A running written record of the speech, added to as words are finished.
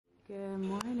Good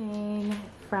morning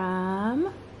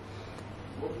from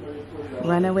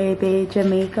Runaway Bay,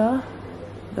 Jamaica.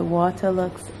 The water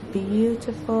looks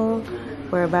beautiful.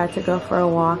 We're about to go for a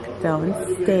walk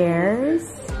downstairs.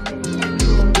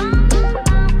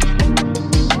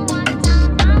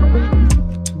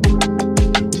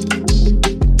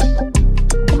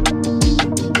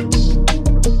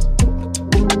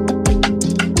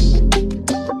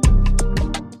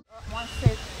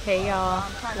 Hey y'all,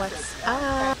 what's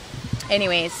up?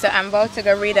 Anyways, so I'm about to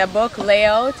go read a book,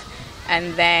 layout,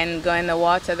 and then go in the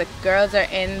water. The girls are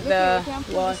in the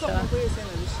water.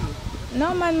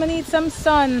 No man, I need some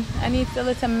sun. I need a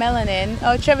little melanin.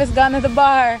 Oh, Trevor's gone to the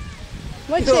bar.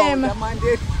 Watch him.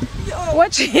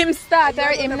 Watch him start. Or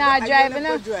him not driving.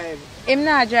 Him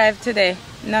not drive today.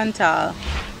 None tall.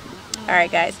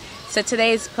 Alright guys, so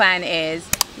today's plan is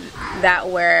that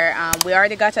we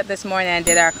already got up this morning and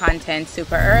did our content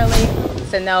super early,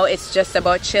 so now it's just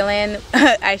about chilling.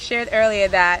 I shared earlier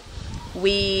that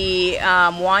we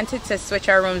wanted to switch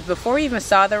our rooms before we even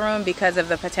saw the room because of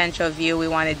the potential view. We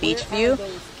wanted beach view,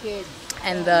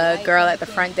 and the girl at the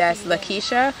front desk,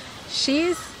 Lakeisha,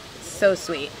 she's so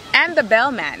sweet, and the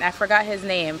bellman, I forgot his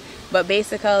name, but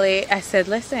basically I said,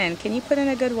 listen, can you put in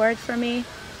a good word for me?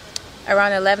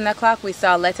 Around 11 o'clock, we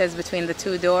saw letters between the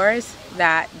two doors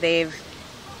that they've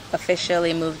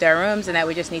officially moved our rooms and that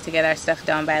we just need to get our stuff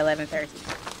done by 11:30.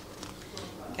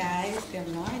 Guys, good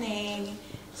morning.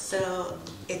 So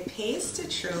it pays to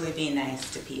truly be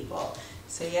nice to people.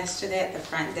 So yesterday at the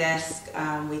front desk,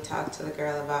 we talked to the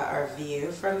girl about our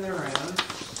view from the room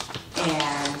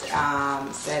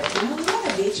and said, you know, we want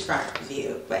a beachfront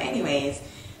view. But anyways,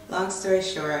 long story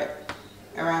short,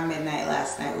 around midnight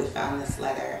last night, we found this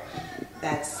letter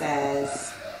that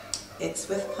says, it's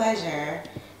with pleasure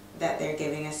that they're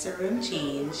giving us a room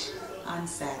change on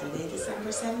Saturday,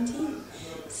 December 17th.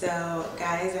 So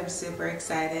guys, I'm super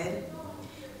excited.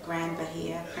 Grand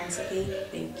Bahia Principe,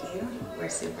 thank you. We're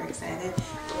super excited.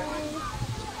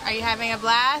 Are you having a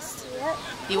blast? Yep.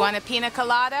 You want a pina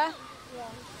colada? Yeah.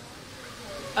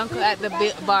 Uncle at the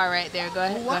bar right there. Go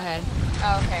ahead. Go ahead.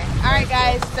 Oh, okay. All right,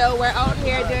 guys. So we're out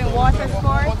here doing water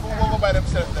sports.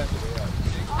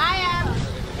 I am.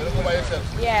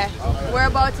 Yeah. We're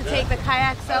about to take the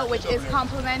kayaks out, which is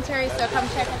complimentary. So come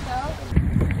check us out.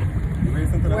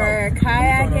 We're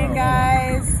kayaking,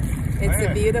 guys. It's a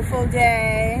beautiful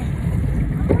day.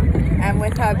 I'm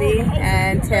with hubby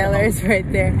and Taylor's right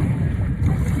there.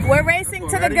 We're racing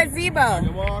to the gazebo.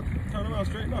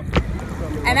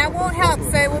 And I won't help,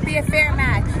 so it will be a fair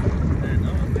match.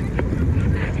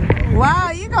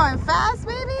 Wow, you going fast,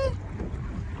 baby?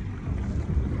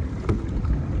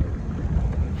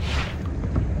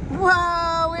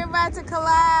 Whoa, we're about to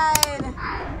collide.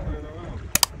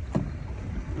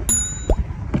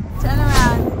 Turn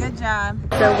around, good job.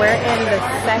 So we're in the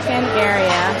second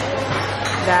area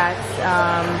that's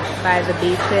by the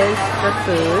beaches for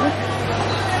food.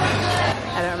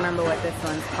 I don't remember what this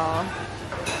one's called,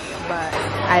 but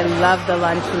I love the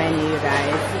lunch menu, you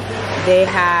guys. They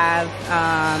have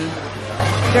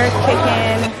jerk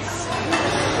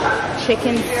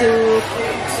chicken soup,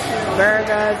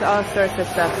 burgers, all sorts of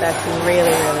stuff that's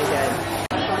really, really good.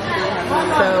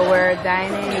 So we're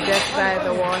dining just by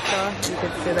the water. You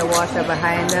can see the water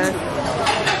behind us.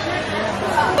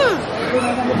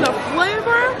 The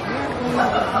flavor?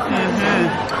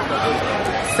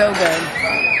 So good.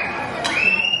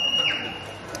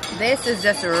 This is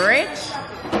just rich.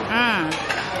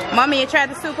 Mommy, you tried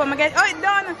the soup? I'm gonna get. Oh, it's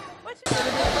done.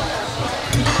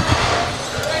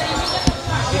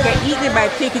 You can eat it by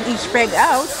taking each peg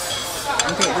out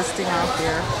and take this thing off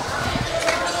here.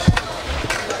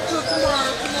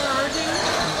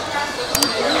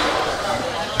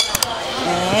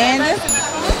 And this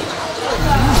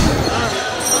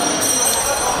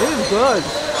is good.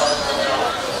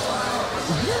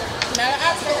 Now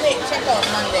absolutely check out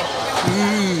Monday.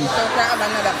 So we have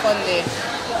another fun day.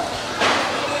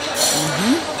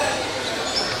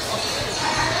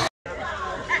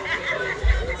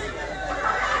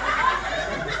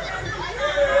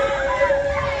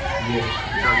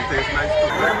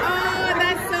 Oh,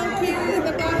 that's so cute.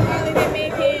 The dog holiday they're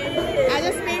making. I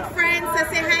just made friends. So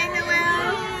say hi,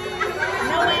 Noelle.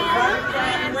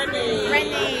 Noelle.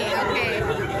 Renee. Okay.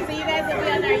 So you guys will be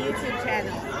on our YouTube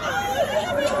channel.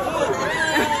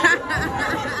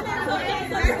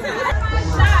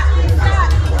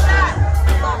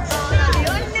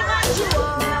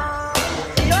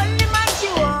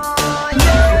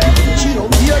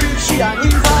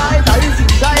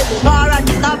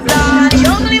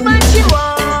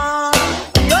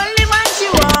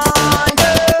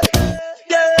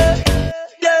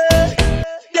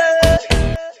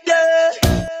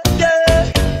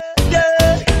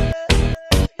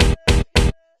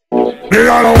 Me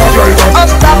I don't walk like that.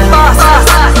 Up that boss.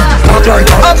 Walk like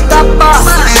that. Up that boss.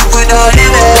 Live without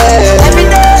limit. Every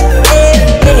day.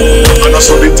 And that's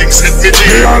what the things set me.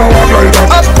 Me I don't walk like that.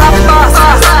 Up that boss.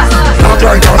 Walk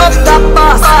like that. Up that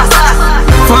boss.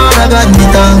 Father God, me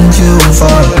thank you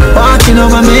for watching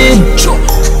over me.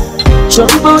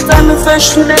 Jump out and me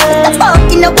fresh today.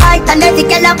 Fucking up white and let the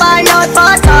girl a ball out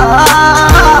faster.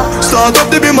 Start up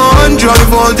to be my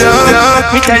 100-volt,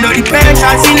 yeah. Me tell you the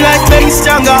pressure feel like very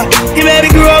stronger. He made me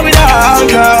grow with a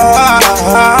hunger.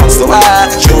 So I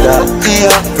should have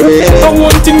clear. But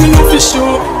one thing me know for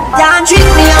sure. Can't treat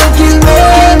me and kill me.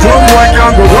 No boy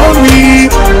can't go round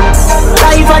me.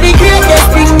 Life are the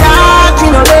greatest thing that me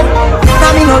no let.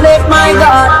 Now me no let my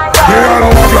God. Yeah, I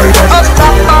don't walk like that. Up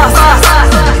that boss.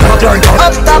 Walk like that.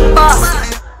 Up that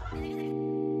boss.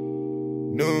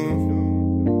 No.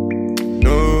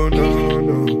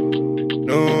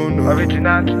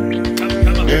 Original.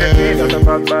 Yeah.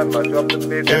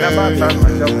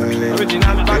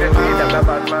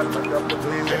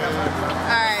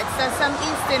 Alright, so some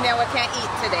East Indian we can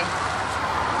eat today.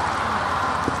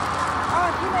 Oh,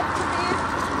 give it to me.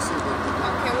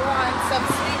 Okay, we want some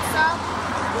sweet sauce.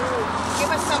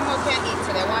 Give us some we can eat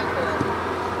today. One bowl.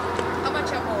 How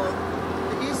much a bowl?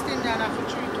 The East Indian have for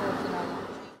 3,000.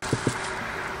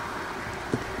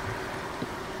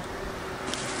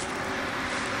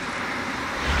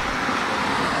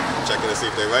 Checking to see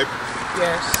if they're ripe.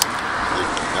 Yes.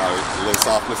 A little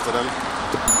softness to them.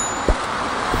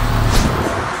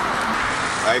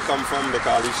 I come from, they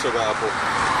call it sugar apple.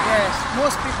 Yes.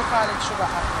 Most people call it sugar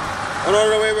apple. Oh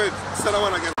no, wait. Say that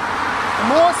one again.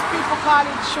 Most people call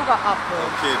it sugar apple.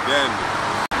 Okay, then.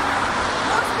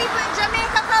 Most people in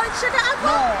Jamaica call it sugar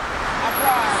apple? No,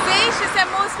 abroad. See, she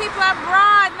said most people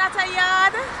abroad, not a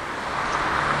yard.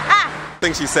 I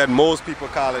think she said most people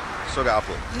call it sugar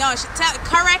apple. No,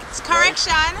 correction. Right?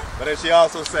 But then she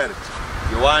also said,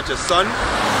 you want your son?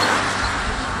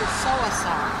 The sour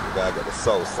sauce. You gotta get the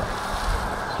sour sauce.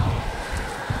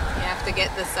 You have to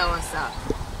get the sour sauce.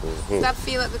 Stop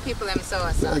feel up the people them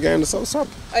sour sauce. Again, the sour sauce.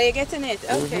 Oh, you're getting it?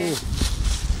 Okay.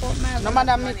 No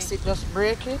matter mix it, just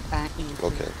break it and eat it.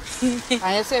 Okay.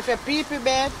 And you say if you're people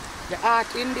bed, the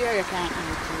heart in there, you can't eat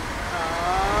it.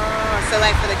 Oh, so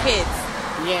like for the kids?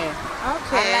 Yeah.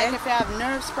 Okay. And like if you have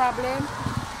nerves problem,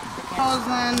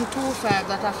 1,025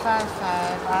 that are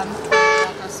 5,500 and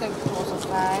that are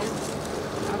 7,005.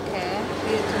 Okay.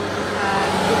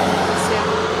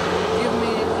 8,005. Give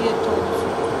me 8,000.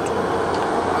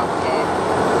 Okay.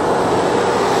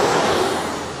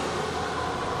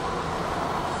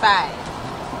 5,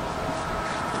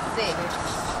 6,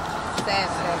 7,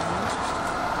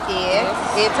 8.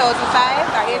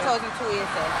 8,005 or 8,002 you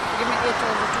said? Give me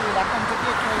 8,002. That comes to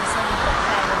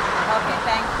 8,705. Okay,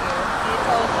 thank you.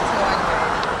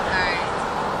 8,200. Alright.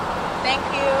 Thank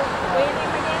you. Where you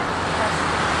name again?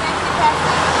 Thank you,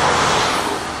 Pastor.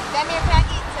 Tell me if I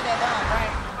eat today, don't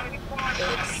right?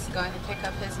 Dave's going to pick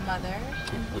up his mother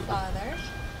and father.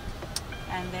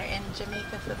 And they're in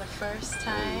Jamaica for the first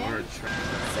time.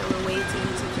 So we're waiting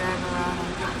to drive around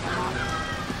and pick them up.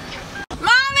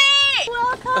 Mommy!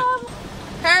 Welcome!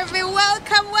 Hervey,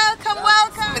 welcome.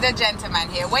 With a gentleman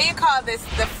here. What do you call this,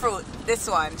 the fruit? This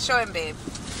one. Show him, babe.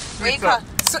 What do you call?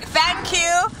 Thank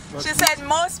you. She said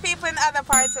most people in other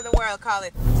parts of the world call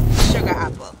it sugar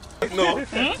apple. No,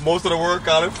 most of the world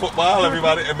call it football.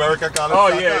 Everybody in America call it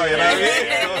soccer. Yeah. You know what I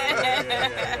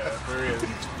mean?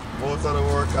 Most of the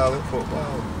world call it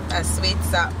football. A sweet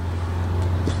sauce.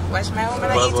 Watch my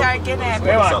woman eat her Guinness. In a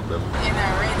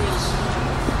ready.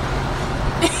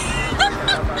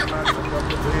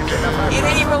 You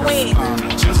didn't even wait.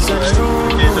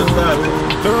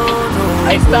 I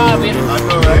starving. I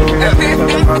know, right?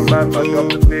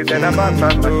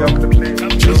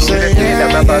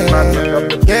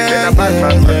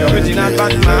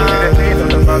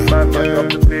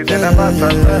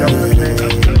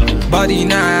 Body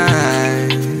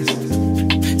nice.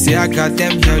 See, I got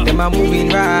them here, them are moving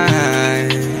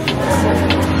right.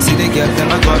 See the girl,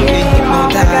 them are got me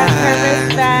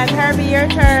hypnotized. Herbie, your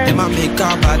turn. Them a make a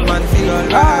bad man feel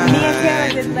alright. Oh, me and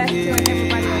Taylor did left too, and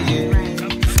everybody else did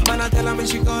right. Man, I tell her when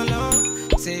she call low.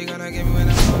 Say you gonna give me when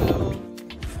I call low.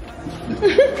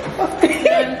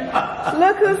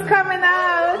 Look who's coming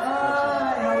out.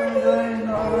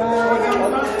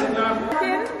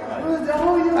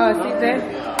 Oh, see this?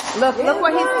 Look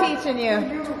what he's teaching you.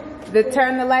 To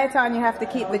turn the light on, you have to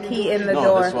keep the key in the door.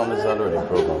 No, this one is already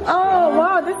programmed. Oh,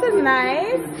 wow, this is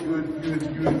nice.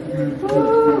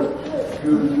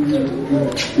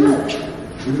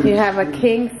 You have a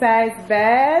king-size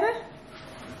bed.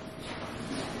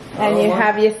 And you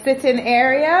have your sitting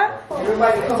area.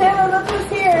 Taylor, look who's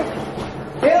here.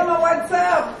 what's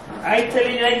up? I tell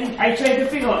you, I tried to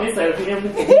figure out myself in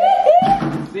everything.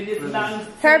 With this long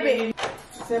Herbie.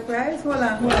 Surprise? Hold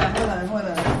on.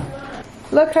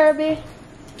 Look, Herbie.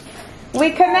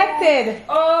 We connected.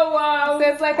 Oh wow. So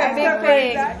it's like a big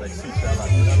thing.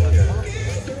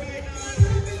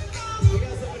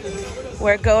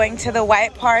 We're going to the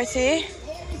white party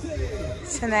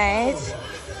tonight.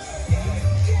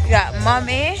 We got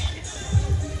Mommy,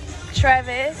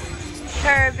 Travis,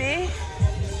 Herbie.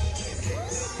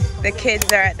 The kids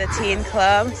are at the teen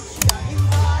club.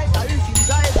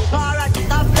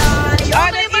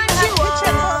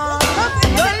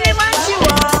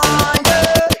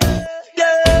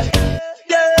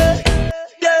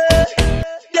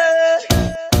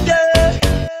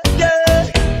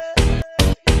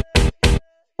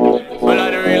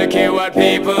 What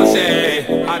people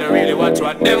say, I don't really watch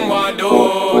what them want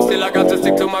do. Still I got to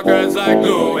stick to my girls like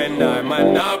glue, and I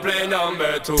might not play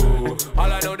number 2.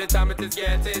 All I know the time it is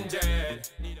getting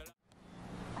jet.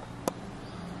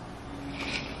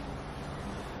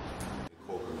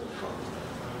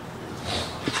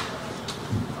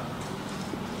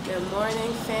 Good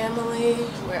morning, family.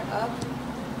 We're up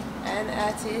and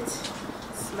at it.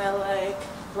 Smell like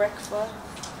breakfast.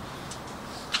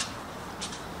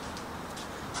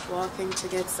 Walking to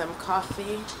get some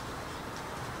coffee,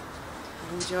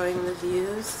 enjoying the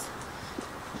views.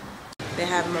 They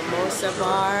have mimosa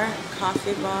bar,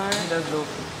 coffee bar,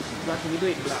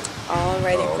 all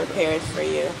ready prepared for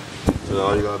you. So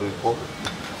all you gotta do is poke it.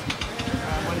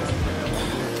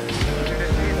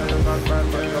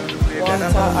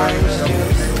 Water, orange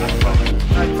juice.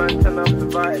 Batman turn up the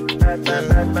vibe.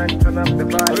 Batman turn up the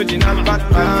vibe. Original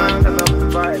Batman turn up the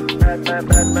vibe.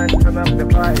 Batman turn up the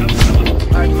vibe.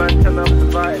 Batman turn up the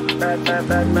vibe.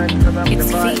 Batman turn up the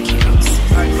vibe.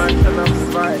 Batman turn up the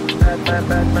vibe.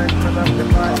 Batman turn up the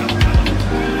vibe.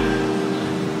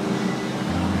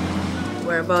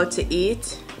 We're about to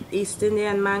eat East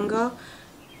Indian mango.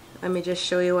 Let me just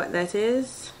show you what that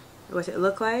is. What it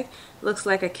look like. Looks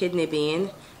like a kidney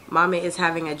bean. Mommy is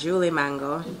having a Julie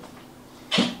mango.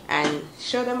 And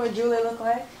show them what Julie look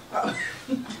like. Oh.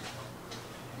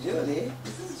 Julie?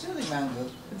 This is Julie mango.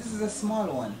 This is a small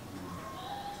one.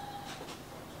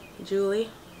 Julie?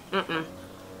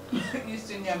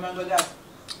 East Indian mango that.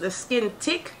 The skin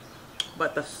thick,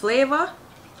 but the flavor.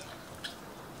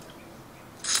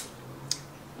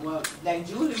 Well, like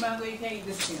Julie mango, you can eat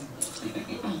the skin.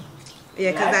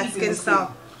 Yeah, because that skin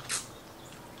soft.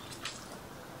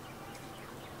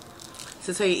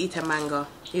 So you eat a mango.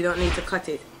 You don't need to cut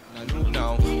it. Go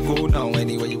now,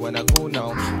 anywhere you wanna go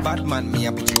now. Batman, me,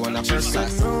 I put you on a first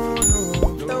class.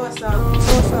 Throw us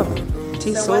up. It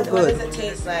tastes so what good. does it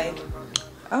taste like?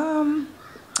 A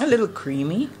little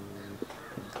creamy.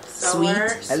 Sour,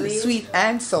 Sweet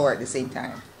and sour at the same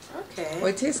time. Okay. Well,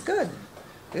 it tastes good.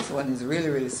 This one is really,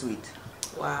 really sweet.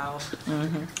 Wow.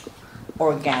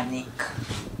 Organic.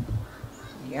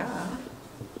 Yeah.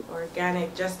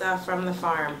 Organic, just off from the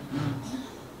farm.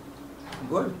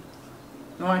 Good.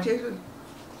 You want to taste it?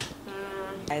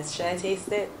 Guys, should I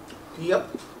taste it? Yep.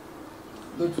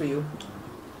 Good for you.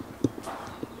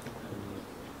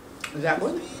 Is that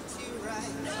good?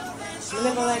 I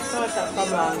never like salsa for a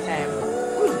long time.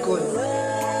 Good, good.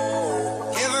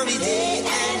 Every day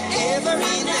and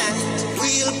every night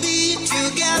we'll be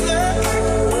together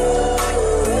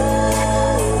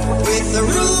with the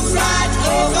roof right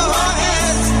over our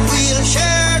heads. We'll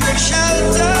share the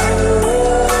shelter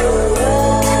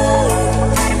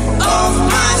of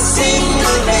my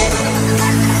single bed.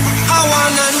 I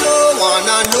wanna know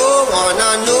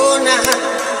now.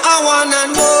 I wanna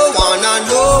know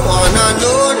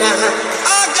now. I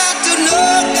got to know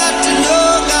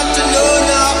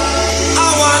now. I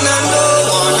wanna know.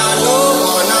 I wanna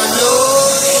know now.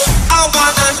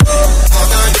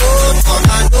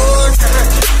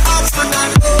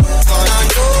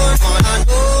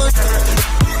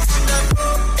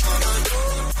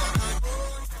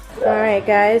 Alright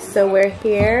guys, so we're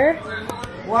here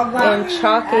in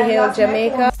Chalky Hill,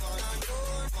 Jamaica.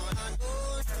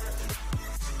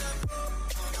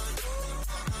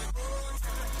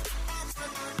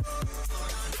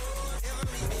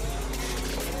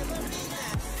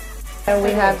 And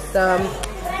we have some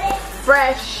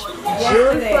fresh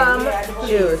June plum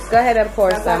juice. Go ahead and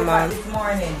pour some, Mom. This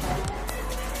morning.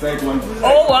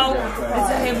 Oh wow, it's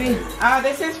a heavy.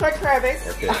 This is for Travis.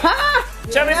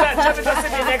 Travis is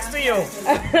sitting next to you.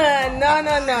 No,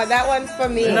 that one's for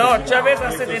me. No, Travis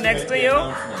is sitting next to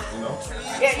you.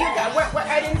 Yeah, you got what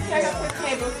I didn't set up the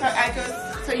table, so I just.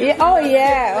 So you yeah,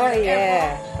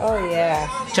 oh yeah.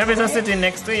 Travis is sitting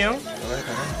next to you.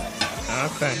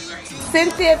 Okay.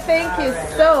 Cynthia, thank you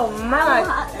so much.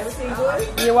 Everything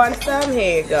good? You want some?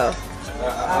 Here you go.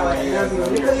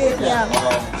 Yeah.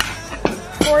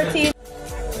 14.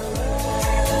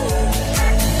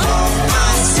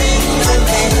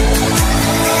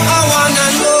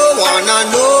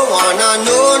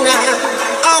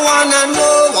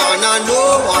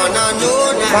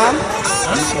 Mom?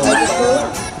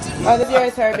 How did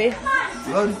yours, Herbie?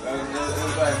 Good.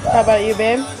 How about you,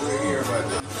 babe?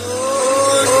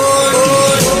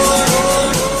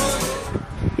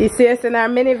 You see us in our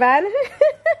minivan?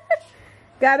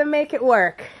 Gotta make it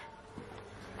work.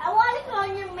 I want to go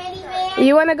in your minivan.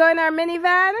 You want to go in our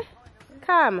minivan?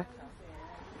 Come.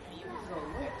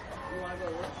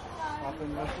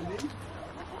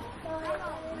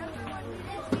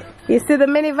 You see the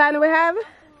minivan we have?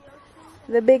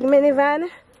 The big minivan?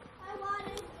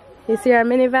 You see our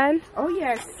minivan? Oh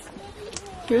yes.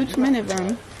 Huge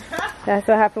minivan. That's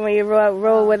what happens when you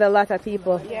roll with a lot of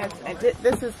people. Yes,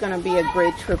 this is going to be a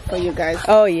great trip for you guys.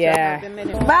 Oh yeah.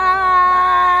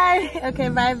 Bye! Okay,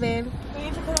 bye babe.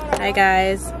 Hi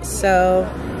guys. So,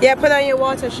 yeah, put on your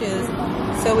water shoes.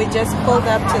 So we just pulled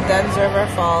up to Dunn's River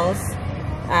Falls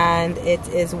and it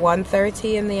is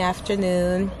 1:30 in the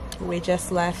afternoon. We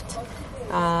just left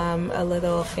a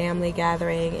little family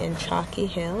gathering in Chalky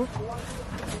Hill,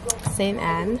 St.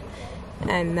 Anne,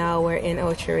 and now we're in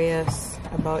Ocho Rios,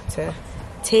 about to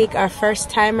take our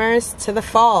first timers to the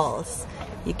falls.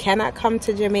 You cannot come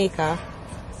to Jamaica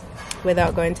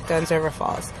without going to Dunn's River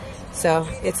Falls, so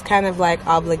it's kind of like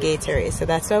obligatory, so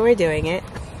that's why we're doing it.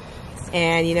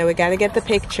 And you know, we got to get the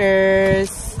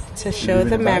pictures to show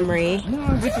the memory.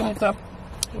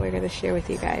 We're gonna share with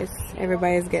you guys.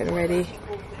 Everybody's getting ready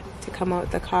to come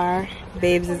out the car.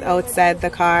 Babes is outside the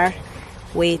car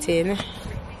waiting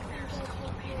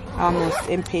almost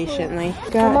impatiently.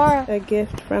 Got a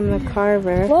gift from the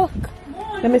carver. Look,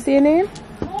 let me see your name.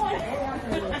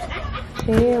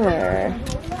 Taylor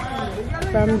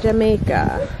from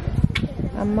Jamaica.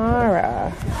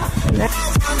 Amara.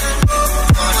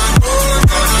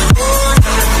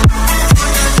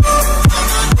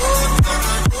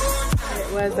 It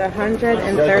was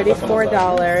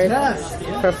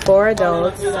 $134 for 4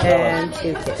 adults and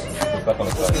 2 kids.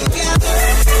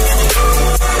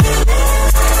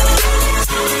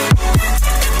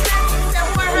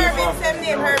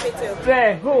 Herbie too.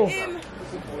 Say, who? Him.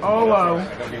 Oh, wow.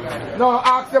 No,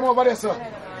 ask them over there, sir.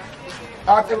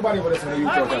 Ask everybody over there, sir.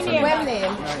 What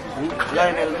name?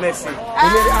 Lionel Messi.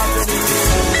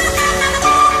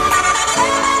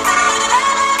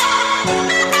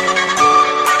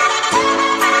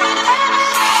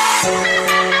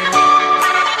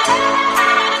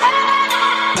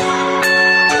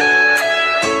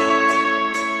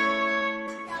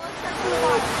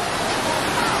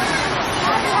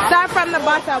 From the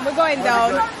bottom, we're going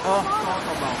down.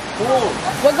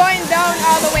 We're going down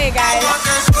all the way, guys.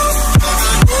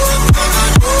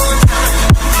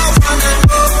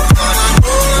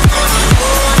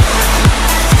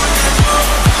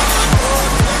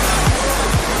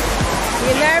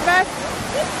 You nervous?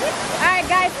 Alright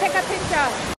guys, take a picture.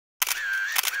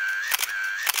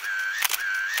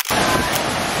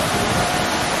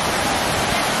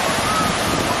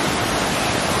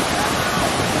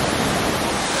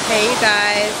 Hey you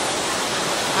guys,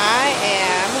 I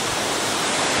am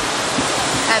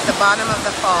at the bottom of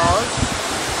the falls,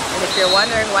 and if you're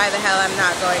wondering why the hell I'm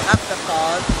not going up the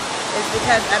falls, it's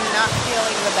because I'm not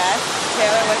feeling the best.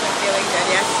 Taylor wasn't feeling good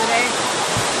yesterday,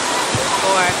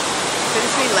 or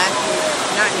since we left,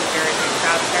 not New Jersey,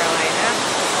 South Carolina,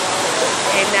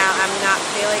 and now I'm not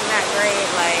feeling that great.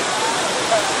 Like,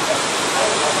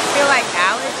 I feel like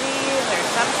allergies or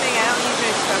something. I don't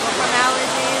usually struggle from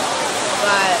allergies,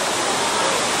 but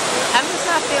I'm just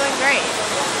not feeling great.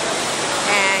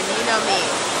 And you know me,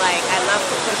 like, I love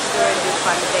to push through and do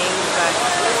fun things, but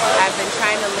I've been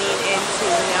trying to lean into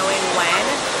knowing when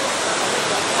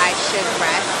I should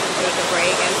rest and take a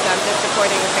break, and so I'm just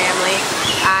supporting the family.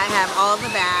 I have all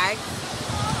the bags,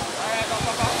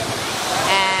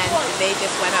 and they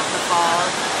just went up the falls.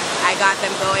 I got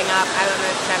them going up. I don't know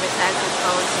if Travis has his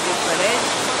phone to do footage.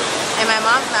 And my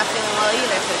mom's not feeling well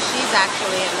either, so she's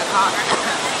actually in the car.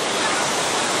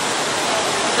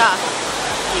 Tough,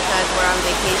 because we're on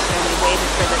vacation and we waited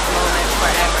for this moment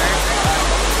forever.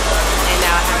 And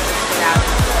now I have to sit out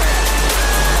and work.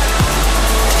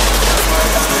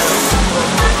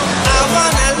 I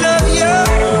wanna love you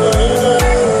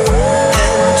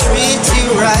and treat you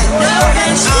right.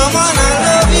 I wanna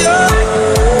love you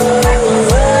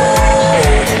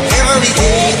every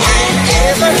day and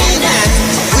every night.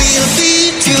 We'll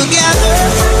be together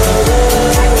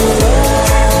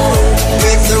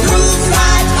with the roof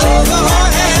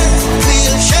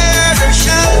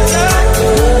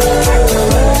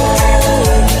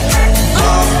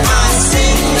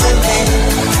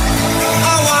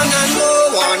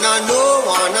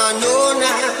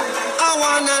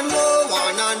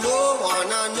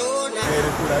Made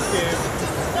it through that cave.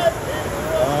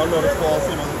 I know the fall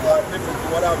scene was a lot different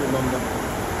from what I remember.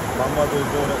 My mother was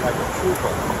doing it like a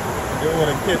trooper. Even when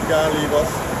the kids gotta leave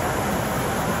us.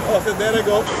 Oh, so there they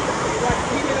go.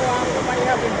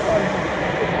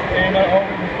 Ain't that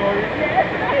always the story?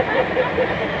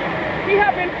 He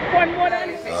having fun more than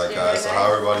Alright guys, so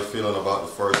how everybody feeling about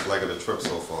the first leg of the trip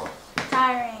so far?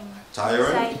 Tiring. Tiring?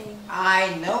 Exciting.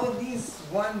 I know these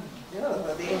one,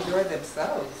 they enjoy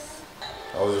themselves.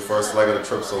 How was your first leg of the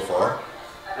trip so far?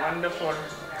 Wonderful. It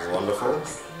was wonderful?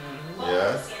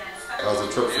 Yeah? How's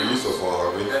the trip for you so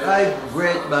far, Harvey?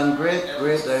 Great man, great.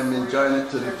 I'm enjoying it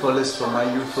to the fullest for my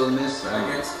youthfulness.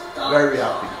 I'm very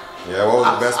happy. Yeah, what was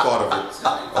the best part of it?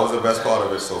 What was the best part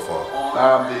of it so far?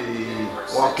 The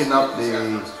walking up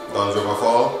the River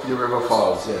Fall? The River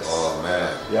Falls, yes. Oh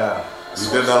man. Yeah. You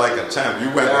did that like a champ. You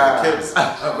went with the kids.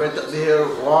 I went up the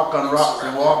hill, walk on rocks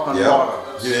and walk on water.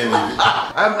 You didn't need it.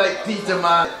 I'm like Peter,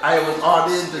 man. I was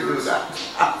ordained to do that.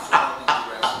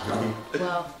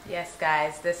 Well, yes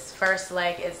guys, this first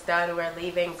leg is done. We're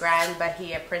leaving Grand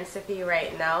Bahia Principe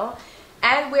right now.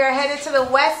 And we're headed to the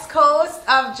west coast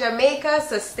of Jamaica,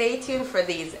 so stay tuned for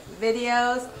these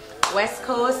videos. West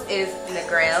Coast is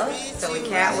Negril, so we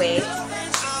can't wait.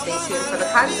 Stay tuned for the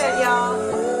content, y'all.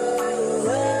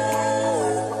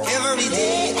 Every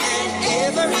day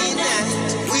and every night.